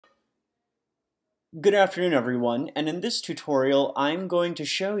Good afternoon, everyone, and in this tutorial I'm going to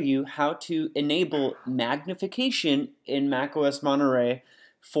show you how to enable magnification in macOS Monterey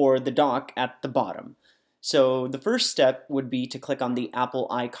for the dock at the bottom. So the first step would be to click on the Apple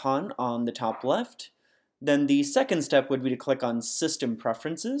icon on the top left. Then the second step would be to click on System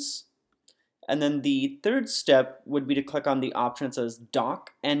Preferences. And then the third step would be to click on the option that says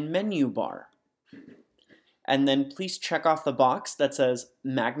Dock and Menu Bar. And then please check off the box that says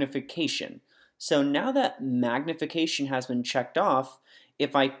Magnification. So now that magnification has been checked off,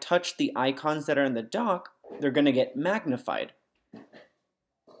 if I touch the icons that are in the dock, they're going to get magnified.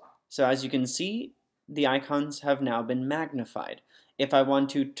 So as you can see, the icons have now been magnified. If I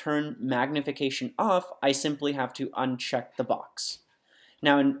want to turn magnification off, I simply have to uncheck the box.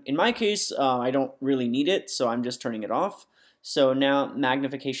 Now in my case, I don't really need it, so I'm just turning it off. So now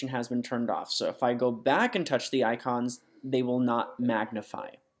magnification has been turned off. So if I go back and touch the icons, they will not magnify.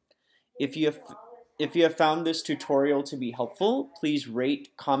 If you have found this tutorial to be helpful, please rate,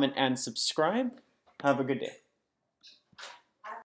 comment, and subscribe. Have a good day.